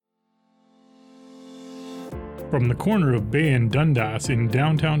From the corner of Bay and Dundas in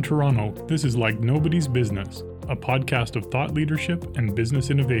downtown Toronto, this is Like Nobody's Business, a podcast of thought leadership and business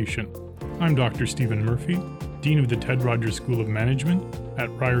innovation. I'm Dr. Stephen Murphy, Dean of the Ted Rogers School of Management at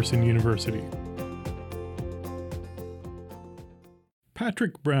Ryerson University.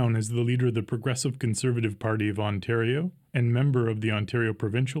 Patrick Brown is the leader of the Progressive Conservative Party of Ontario and member of the Ontario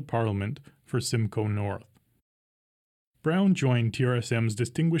Provincial Parliament for Simcoe North. Brown joined TRSM's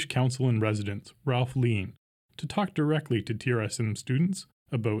distinguished counsel in residence, Ralph Lean, to talk directly to TRSM students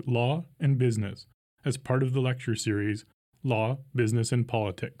about law and business as part of the lecture series, Law, Business and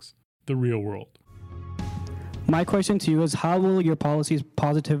Politics, The Real World. My question to you is, how will your policies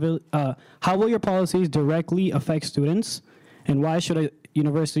directly affect students, and why should a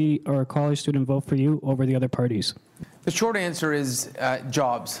university or a college student vote for you over the other parties? The short answer is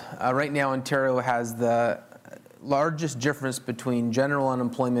jobs. Right now, Ontario has the largest difference between general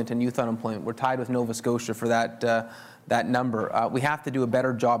unemployment and youth unemployment. We're tied with Nova Scotia for that number. We have to do a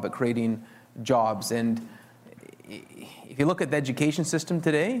better job at creating jobs. And if you look at the education system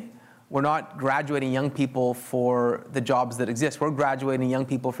today, we're not graduating young people for the jobs that exist. We're graduating young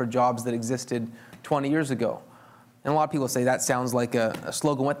people for jobs that existed 20 years ago. And a lot of people say that sounds like a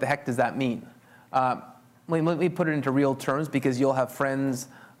slogan. What the heck does that mean? Let me put it into real terms, because you'll have friends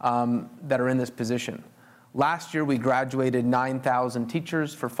that are in this position. Last year, we graduated 9,000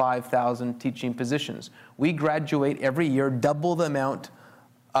 teachers for 5,000 teaching positions. We graduate every year double the amount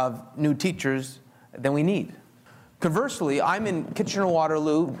of new teachers than we need. Conversely, I'm in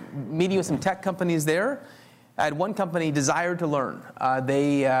Kitchener-Waterloo, meeting with some tech companies there. I had one company, Desire to Learn.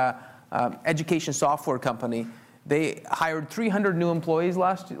 Education software company. They hired 300 new employees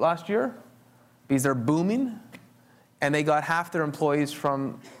last year because they're booming, and they got half their employees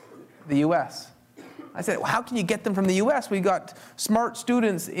from the U.S. I said, well, how can you get them from the U.S.? We got smart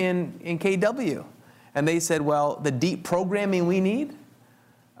students in KW. And they said, well, the deep programming we need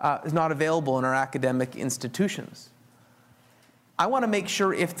is not available in our academic institutions. I want to make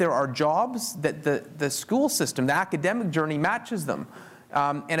sure if there are jobs that the school system, the academic journey matches them.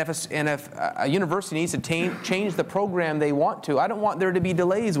 And if a university needs to change the program they want to, I don't want there to be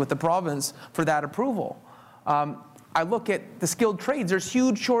delays with the province for that approval. I look at the skilled trades. There's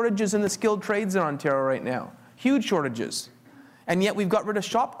huge shortages in the skilled trades in Ontario right now. Huge shortages. And yet we've got rid of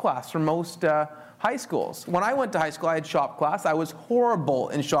shop class for most high schools. When I went to high school, I had shop class. I was horrible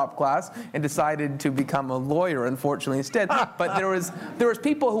in shop class and decided to become a lawyer, unfortunately, instead. But there was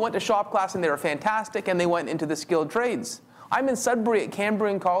people who went to shop class and they were fantastic, and they went into the skilled trades. I'm in Sudbury at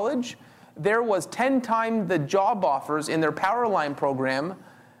Cambrian College. There was 10 times the job offers in their Powerline program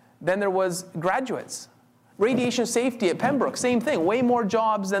than there was graduates. Radiation safety at Pembroke, same thing, way more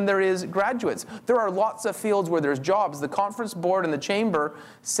jobs than there is graduates. There are lots of fields where there's jobs. The conference board and the chamber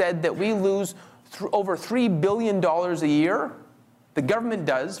said that we lose over $3 billion a year, the government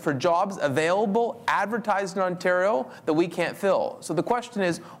does, for jobs available, advertised in Ontario, that we can't fill. So the question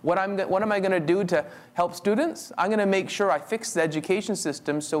is, what am I going to do to help students? I'm going to make sure I fix the education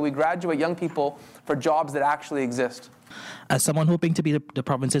system so we graduate young people for jobs that actually exist. As someone hoping to be the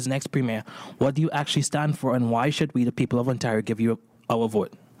province's next premier, what do you actually stand for, and why should we, the people of Ontario, give you our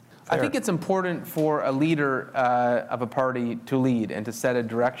vote? I think it's important for a leader of a party to lead and to set a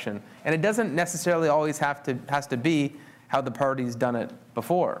direction. And it doesn't necessarily always has to be how the party's done it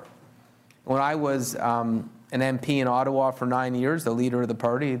before. When I was an MP in Ottawa for 9 years, the leader of the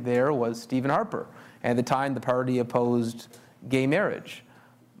party there was Stephen Harper. And at the time, the party opposed gay marriage.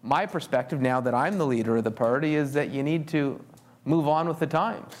 My perspective, now that I'm the leader of the party, is that you need to move on with the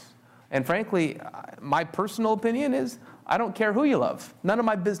times. And frankly, my personal opinion is, I don't care who you love. None of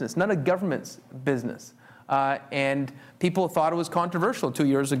my business, none of government's business. And people thought it was controversial 2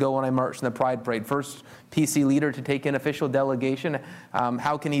 years ago when I marched in the Pride Parade. First PC leader to take an official delegation.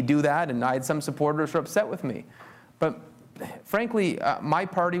 How can he do that? And I had some supporters who were upset with me. But frankly, my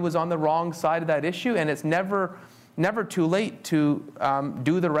party was on the wrong side of that issue, and it's never too late to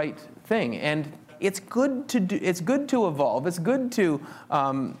do the right thing. And it's good to evolve. It's good to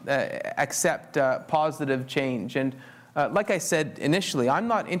accept positive change. And like I said initially, I'm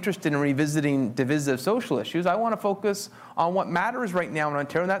not interested in revisiting divisive social issues. I want to focus on what matters right now in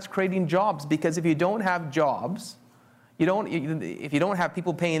Ontario, and that's creating jobs. Because if you don't have jobs, if you don't have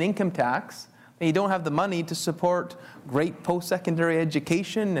people paying income tax, then you don't have the money to support great post-secondary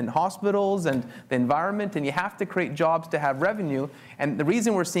education and hospitals and the environment, and you have to create jobs to have revenue. And the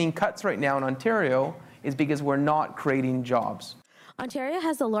reason we're seeing cuts right now in Ontario is because we're not creating jobs. Ontario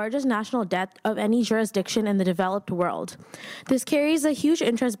has the largest national debt of any jurisdiction in the developed world. This carries a huge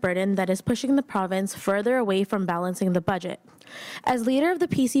interest burden that is pushing the province further away from balancing the budget. As leader of the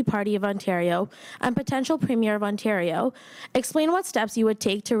PC Party of Ontario and potential Premier of Ontario, explain what steps you would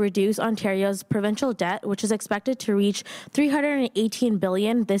take to reduce Ontario's provincial debt, which is expected to reach $318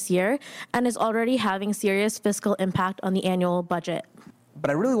 billion this year and is already having serious fiscal impact on the annual budget.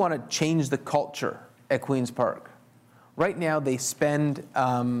 But I really want to change the culture at Queen's Park. Right now, they spend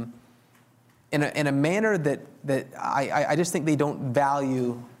in a manner that I just think they don't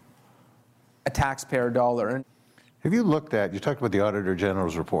value a taxpayer dollar. Have you looked at, you talked about the Auditor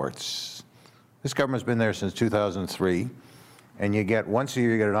General's reports. This government's been there since 2003, and you get, once a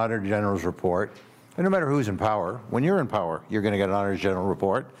year, you get an Auditor General's report. And no matter who's in power, when you're in power, you're going to get an Auditor General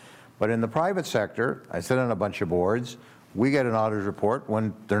report. But in the private sector, I sit on a bunch of boards, we get an auditor's report.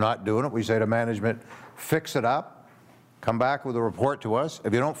 When they're not doing it, we say to management, fix it up, come back with a report to us.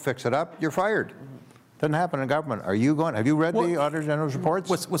 If you don't fix it up, you're fired. Doesn't happen in government. Are you going? Have you read the Auditor General's reports?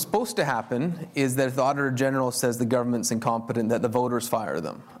 What's supposed to happen is that if the Auditor General says the government's incompetent, that the voters fire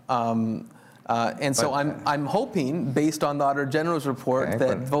them. And so I'm hoping, based on the Auditor General's report,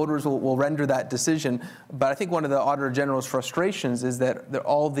 that voters will render that decision. But I think one of the Auditor General's frustrations is that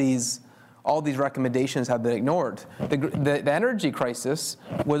all these recommendations have been ignored. The energy crisis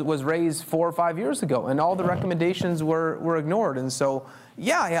was raised 4 or 5 years ago, and all the recommendations were ignored. And so,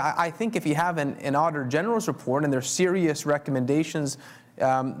 yeah, I think if you have an Auditor General's report and there's serious recommendations,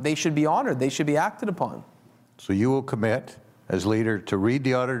 they should be honored. They should be acted upon. So you will commit, as leader, to read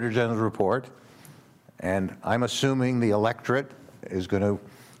the Auditor General's report, and I'm assuming the electorate is going to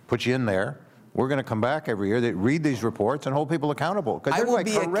put you in there. We're going to come back every year, they read these reports and hold people accountable. I will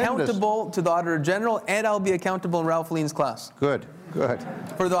be accountable to the Auditor General, and I'll be accountable in Ralph Lean's class. Good, good.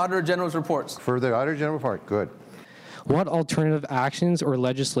 For the Auditor General's reports. For the Auditor General report, good. What alternative actions or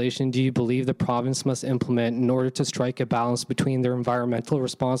legislation do you believe the province must implement in order to strike a balance between their environmental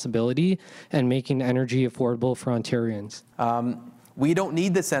responsibility and making energy affordable for Ontarians? We don't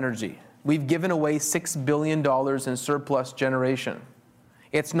need this energy. We've given away $6 billion in surplus generation.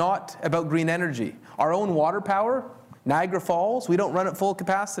 It's not about green energy. Our own water power, Niagara Falls, we don't run at full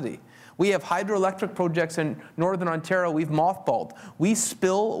capacity. We have hydroelectric projects in Northern Ontario we've mothballed. We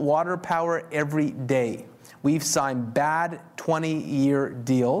spill water power every day. We've signed bad 20-year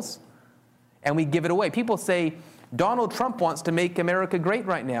deals, and we give it away. People say, Donald Trump wants to make America great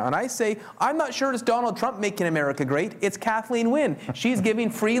right now. And I say, I'm not sure it's Donald Trump making America great. It's Kathleen Wynne. She's giving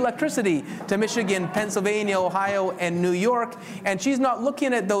free electricity to Michigan, Pennsylvania, Ohio, and New York. And she's not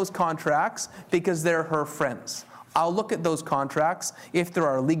looking at those contracts because they're her friends. I'll look at those contracts. If there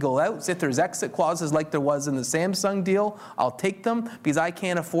are legal outs, if there's exit clauses like there was in the Samsung deal, I'll take them because I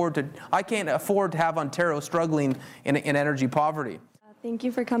can't afford to have Ontario struggling in energy poverty. Thank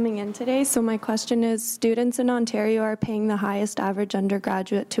you for coming in today. So my question is, students in Ontario are paying the highest average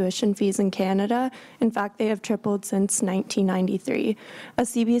undergraduate tuition fees in Canada. In fact, they have tripled since 1993. A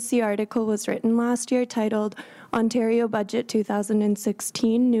CBC article was written last year titled, Ontario Budget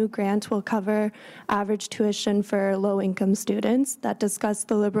 2016, New Grant Will Cover Average Tuition for Low-Income Students, that discussed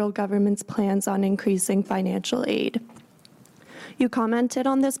the Liberal government's plans on increasing financial aid. You commented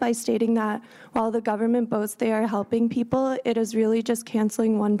on this by stating that while the government boasts they are helping people, it is really just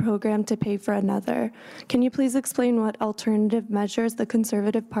canceling one program to pay for another. Can you please explain what alternative measures the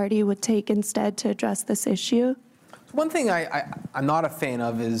Conservative Party would take instead to address this issue? One thing I'm not a fan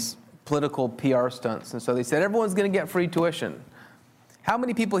of is political PR stunts. And so they said everyone's going to get free tuition. How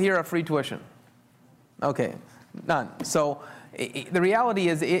many people here have free tuition? Okay, none. So the reality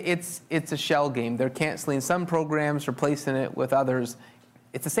is it's a shell game. They're canceling some programs, replacing it with others.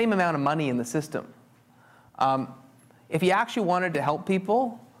 It's the same amount of money in the system. If you actually wanted to help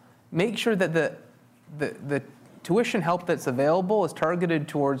people, make sure that the tuition help that's available is targeted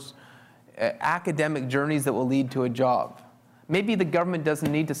towards academic journeys that will lead to a job. Maybe the government doesn't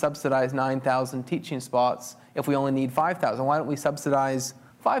need to subsidize 9,000 teaching spots if we only need 5,000. Why don't we subsidize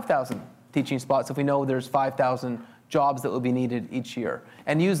 5,000 teaching spots if we know there's 5,000 jobs that will be needed each year,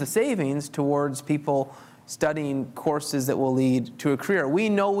 and use the savings towards people studying courses that will lead to a career. We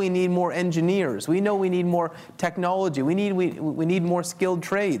know we need more engineers. We know we need more technology. We need more skilled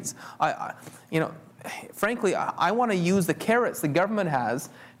trades. Frankly, I want to use the carrots the government has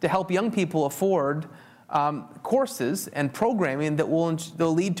to help young people afford courses and programming that will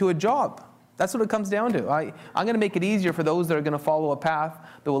lead to a job. That's what it comes down to. I'm going to make it easier for those that are going to follow a path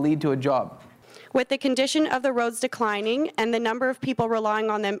that will lead to a job. With the condition of the roads declining and the number of people relying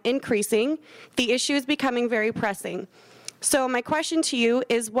on them increasing, the issue is becoming very pressing. So my question to you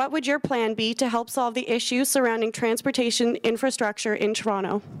is, what would your plan be to help solve the issues surrounding transportation infrastructure in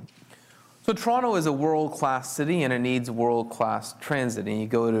Toronto? So Toronto is a world-class city, and it needs world-class transit. And you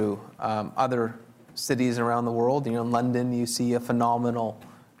go to other cities around the world, in London, you see a phenomenal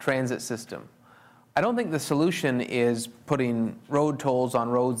transit system. I don't think the solution is putting road tolls on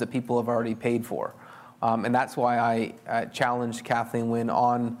roads that people have already paid for. And that's why I challenged Kathleen Wynne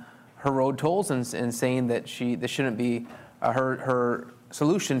on her road tolls and saying that this shouldn't be her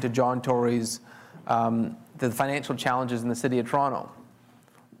solution to John Tory's the financial challenges in the city of Toronto.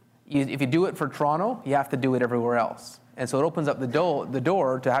 If you do it for Toronto, you have to do it everywhere else. And so it opens up the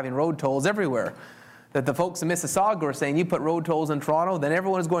door to having road tolls everywhere. That the folks in Mississauga are saying, you put road tolls in Toronto, then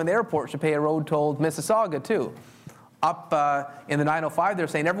everyone who's going to the airport should pay a road toll to Mississauga too. Up in the 905, they're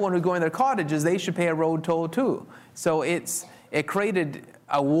saying everyone who's going to their cottages, they should pay a road toll too. So it created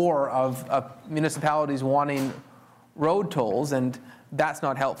a war of municipalities wanting road tolls, and that's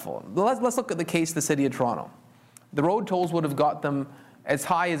not helpful. Let's look at the case of the city of Toronto. The road tolls would have got them as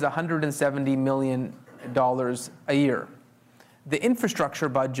high as $170 million a year. The infrastructure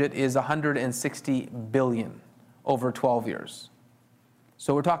budget is $160 billion over 12 years.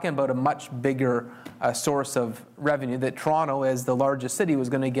 So we're talking about a much bigger source of revenue that Toronto, as the largest city, was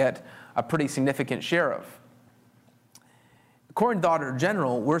going to get a pretty significant share of. According to the Auditor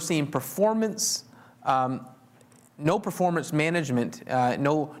General, we're seeing performance, no performance management,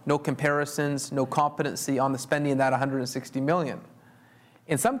 no comparisons, no competency on the spending of that $160 million.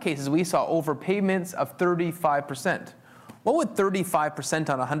 In some cases, we saw overpayments of 35%. What would 35%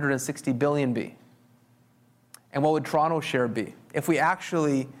 on $160 billion be? And what would Toronto's share be? If we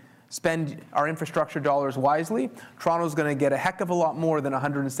actually spend our infrastructure dollars wisely, Toronto's going to get a heck of a lot more than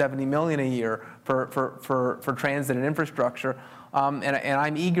 $170 million a year for transit and infrastructure. And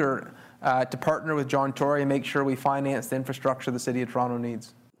I'm eager to partner with John Tory and make sure we finance the infrastructure the City of Toronto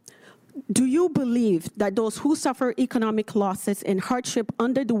needs. Do you believe that those who suffer economic losses and hardship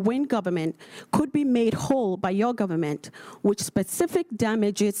under the Wynne government could be made whole by your government? Which specific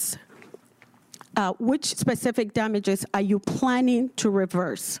damages are you planning to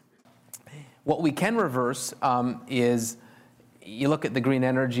reverse? What we can reverse is, you look at the Green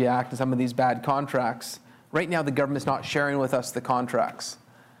Energy Act and some of these bad contracts. Right now, the government's not sharing with us the contracts,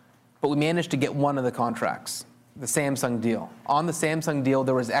 but we managed to get one of the contracts. The Samsung deal. On the Samsung deal,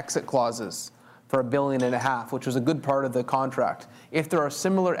 there was exit clauses for $1.5 billion, which was a good part of the contract. If there are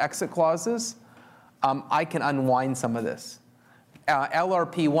similar exit clauses, I can unwind some of this.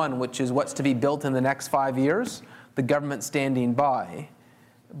 LRP1, which is what's to be built in the next 5 years, the government's standing by,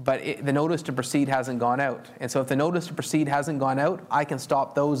 but the notice to proceed hasn't gone out. And so if the notice to proceed hasn't gone out, I can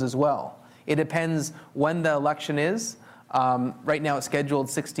stop those as well. It depends when the election is. Right now it's scheduled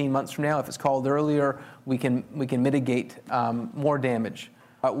 16 months from now. If it's called earlier, we can mitigate more damage.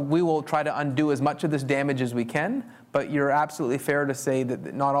 We will try to undo as much of this damage as we can, but you're absolutely fair to say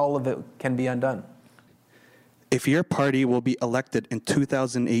that not all of it can be undone. If your party will be elected in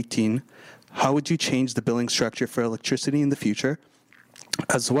 2018, how would you change the billing structure for electricity in the future?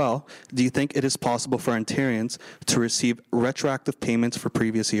 As well, do you think it is possible for Ontarians to receive retroactive payments for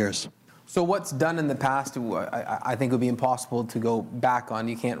previous years? So what's done in the past, I think would be impossible to go back on.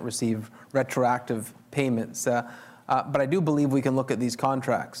 You can't receive retroactive payments. But I do believe we can look at these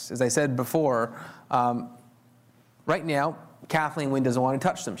contracts. As I said before, right now, Kathleen Wynne doesn't want to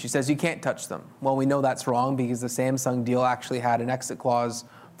touch them. She says you can't touch them. Well, we know that's wrong because the Samsung deal actually had an exit clause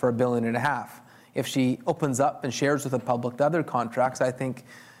for $1.5 billion. If she opens up and shares with the public the other contracts, I think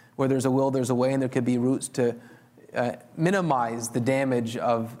where there's a will, there's a way, and there could be routes to minimize the damage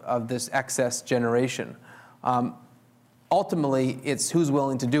of this excess generation. Ultimately, it's who's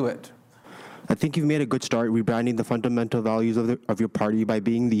willing to do it. I think you've made a good start rebranding the fundamental values of your party by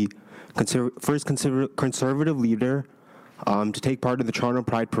being the first conservative leader to take part in the Toronto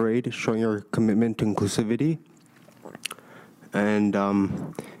Pride Parade, showing your commitment to inclusivity. And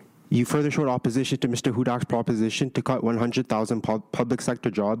you further showed opposition to Mr. Hudak's proposition to cut 100,000 public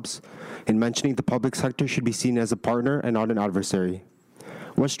sector jobs and mentioning the public sector should be seen as a partner and not an adversary.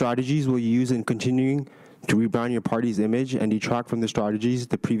 What strategies will you use in continuing to rebrand your party's image and detract from the strategies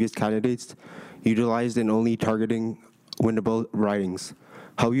the previous candidates utilized in only targeting winnable ridings?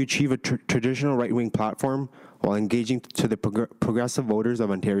 How will you achieve a traditional right-wing platform while engaging to the progressive voters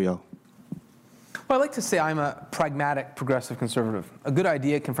of Ontario? Well, I like to say I'm a pragmatic progressive conservative. A good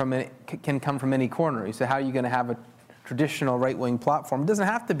idea can come from any corner. You say, how are you going to have a traditional right-wing platform? It doesn't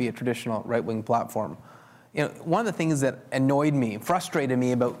have to be a traditional right-wing platform. You know, one of the things that annoyed me, frustrated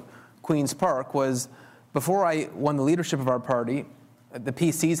me about Queen's Park was before I won the leadership of our party, the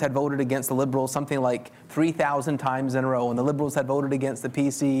PCs had voted against the Liberals something like 3,000 times in a row, and the Liberals had voted against the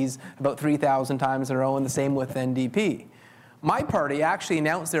PCs about 3,000 times in a row, and the same with NDP. My party actually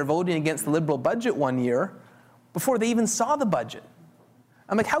announced they're voting against the Liberal budget one year before they even saw the budget.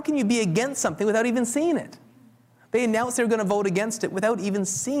 I'm like, how can you be against something without even seeing it? They announced they were going to vote against it without even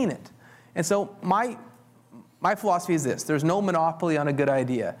seeing it. And so my philosophy is this: there's no monopoly on a good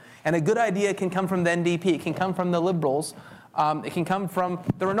idea. And a good idea can come from the NDP, it can come from the Liberals, it can come from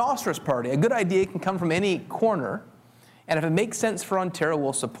the Rhinoceros Party. A good idea can come from any corner. And if it makes sense for Ontario,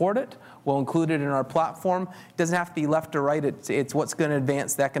 we'll support it. We'll include it in our platform. It doesn't have to be left or right. It's what's going to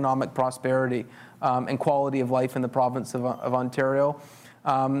advance the economic prosperity and quality of life in the province of Ontario.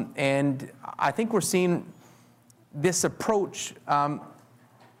 And I think we're seeing this approach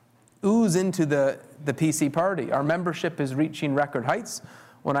ooze into the PC party. Our membership is reaching record heights.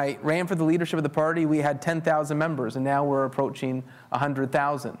 When I ran for the leadership of the party, we had 10,000 members, and now we're approaching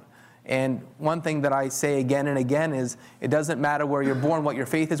 100,000. And one thing that I say again and again is, it doesn't matter where you're born, what your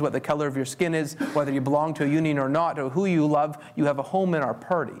faith is, what the color of your skin is, whether you belong to a union or not, or who you love, you have a home in our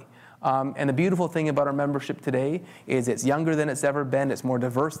party. And the beautiful thing about our membership today is it's younger than it's ever been, it's more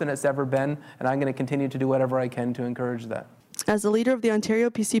diverse than it's ever been, and I'm going to continue to do whatever I can to encourage that. As the leader of the Ontario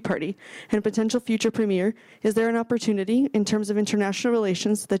PC Party and a potential future premier, is there an opportunity in terms of international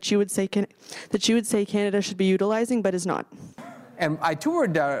relations that you would say Canada should be utilizing but is not? And I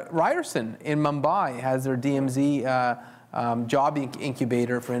toured Ryerson in Mumbai, has their DMZ job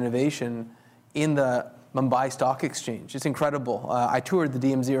incubator for innovation in the Mumbai Stock Exchange. It's incredible. I toured the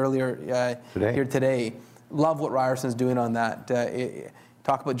DMZ earlier here today. Love what Ryerson's doing on that.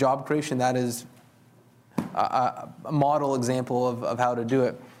 Talk about job creation, that is a model example of how to do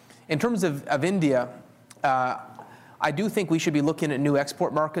it. In terms of India, I do think we should be looking at new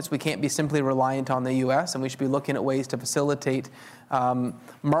export markets. We can't be simply reliant on the U.S., and we should be looking at ways to facilitate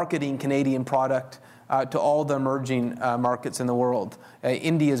marketing Canadian product to all the emerging markets in the world.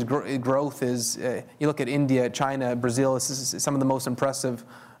 India's growth is, you look at India, China, Brazil, this is some of the most impressive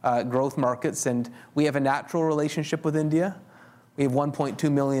growth markets, and we have a natural relationship with India. We have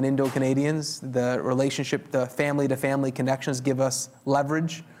 1.2 million Indo-Canadians. The relationship, the family-to-family connections give us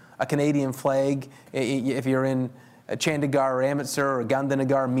leverage. A Canadian flag, if you're in Chandigarh or Amritsar or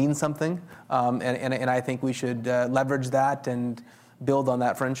Gandhinagar, means something, and I think we should leverage that and build on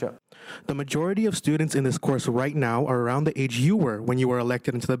that friendship. The majority of students in this course right now are around the age you were when you were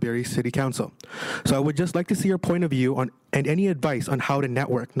elected into the Barrie City Council. So I would just like to see your point of view on and any advice on how to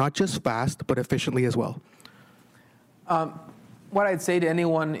network, not just fast, but efficiently as well. What I'd say to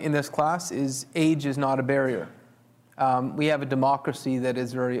anyone in this class is age is not a barrier. We have a democracy that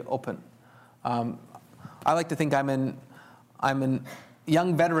is very open. I like to think I'm an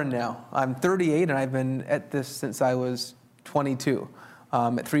young veteran now. I'm 38 and I've been at this since I was 22,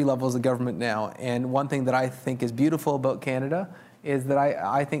 at 3 levels of government now. And one thing that I think is beautiful about Canada is that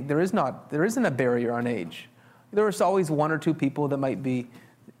I think there isn't a barrier on age. There's always 1 or 2 people that might be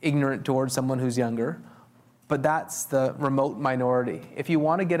ignorant towards someone who's younger, but that's the remote minority. If you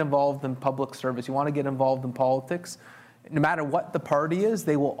want to get involved in public service, you want to get involved in politics, no matter what the party is,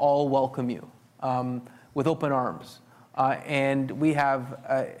 they will all welcome you with open arms. And we have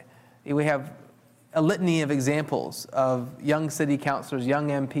a litany of examples of young city councillors, young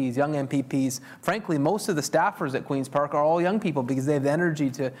MPs, young MPPs. Frankly, most of the staffers at Queen's Park are all young people because they have the energy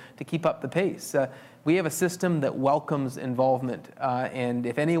to keep up the pace. We have a system that welcomes involvement. And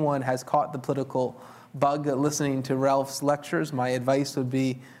if anyone has caught the political bug listening to Ralph's lectures, my advice would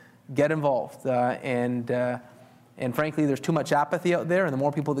be get involved. And frankly, there's too much apathy out there, and the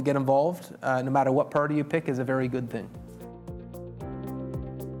more people that get involved, no matter what party you pick, is a very good thing.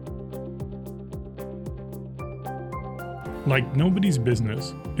 Like Nobody's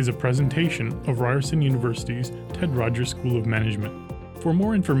Business is a presentation of Ryerson University's Ted Rogers School of Management. For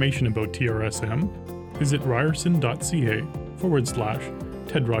more information about TRSM, visit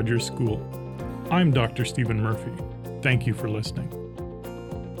ryerson.ca/Ted Rogers School. I'm Dr. Stephen Murphy. Thank you for listening.